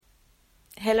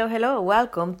Hello, hello,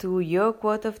 welcome to your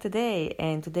quote of the day.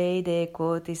 And today the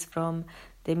quote is from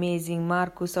the amazing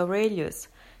Marcus Aurelius,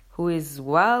 who is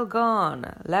well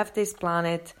gone, left this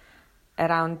planet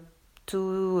around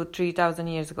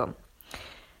 2,000-3,000 years ago.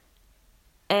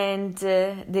 And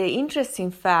the interesting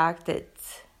fact that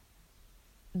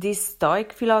these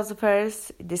Stoic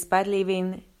philosophers, despite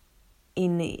living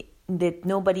in that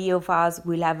nobody of us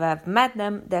will ever have met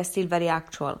them, they're still very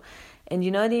actual. And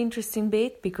you know the interesting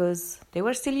bit? Because they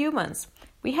were still humans.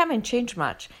 We haven't changed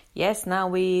much. Yes, now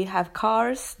we have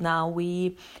cars, now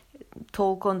we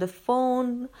talk on the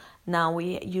phone, now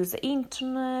we use the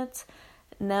internet,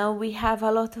 now we have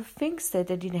a lot of things that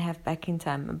they didn't have back in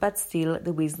time. But still,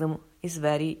 the wisdom is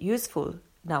very useful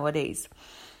nowadays.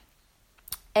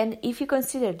 And if you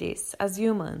consider this as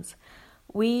humans,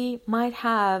 we might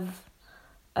have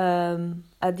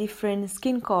a different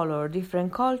skin color,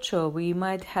 different culture. We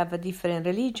might have a different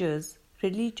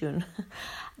religion.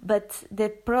 But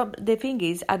the thing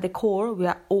is, at the core, we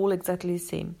are all exactly the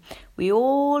same. We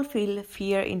all feel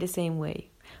fear in the same way.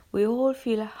 We all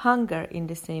feel hunger in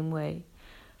the same way.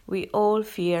 We all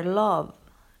fear love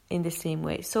in the same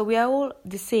way. So we are all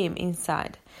the same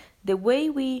inside. The way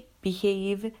we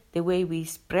behave, the way we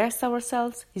express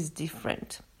ourselves is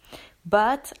different.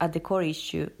 But at the core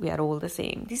issue, we are all the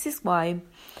same. This is why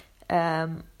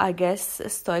I guess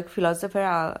Stoic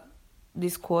philosophers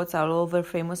these quotes are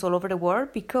famous all over the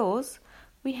world, because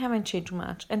we haven't changed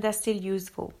much and they're still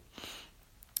useful.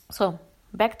 So,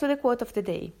 back to the quote of the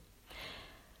day.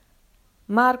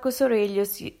 Marcus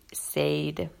Aurelius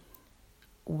said,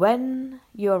 "When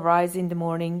you arise in the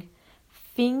morning,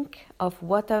 think of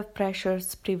what a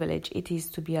precious privilege it is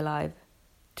to be alive,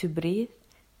 to breathe,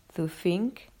 to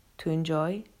think, to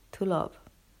enjoy, to love."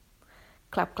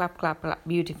 Clap, clap, clap, clap.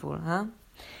 Beautiful, huh?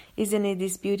 Isn't it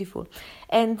this beautiful?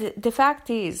 And the fact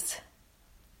is,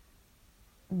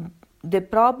 the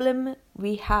problem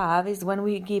we have is when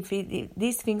we give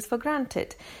these things for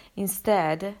granted.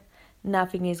 Instead,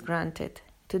 nothing is granted.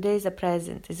 Today is a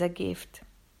present, is a gift.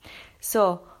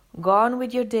 So, go on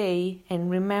with your day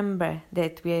and remember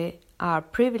that we are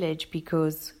privileged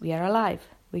because we are alive.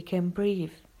 We can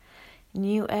breathe.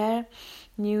 New air,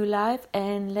 new life,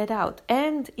 and let out.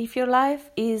 And if your life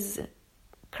is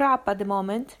crap at the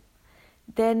moment,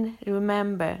 then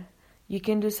remember you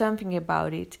can do something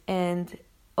about it, and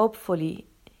hopefully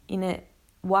in a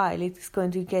while it's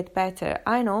going to get better.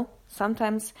 I know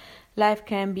sometimes life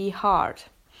can be hard,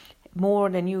 more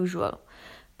than usual,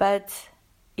 but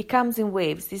it comes in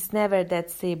waves. It's never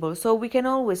that stable, so we can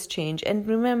always change. And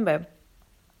remember,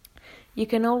 you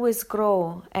can always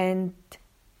grow and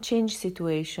change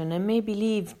situation, and maybe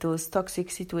leave those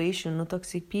toxic situations or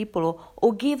toxic people,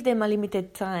 or give them a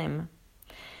limited time.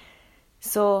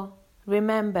 So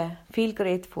remember, feel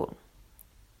grateful.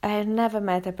 I have never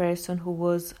met a person who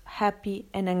was happy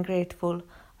and ungrateful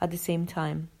at the same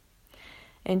time.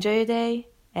 Enjoy your day,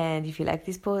 and if you like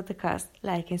this podcast,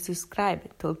 like and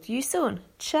subscribe. Talk to you soon.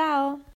 Ciao!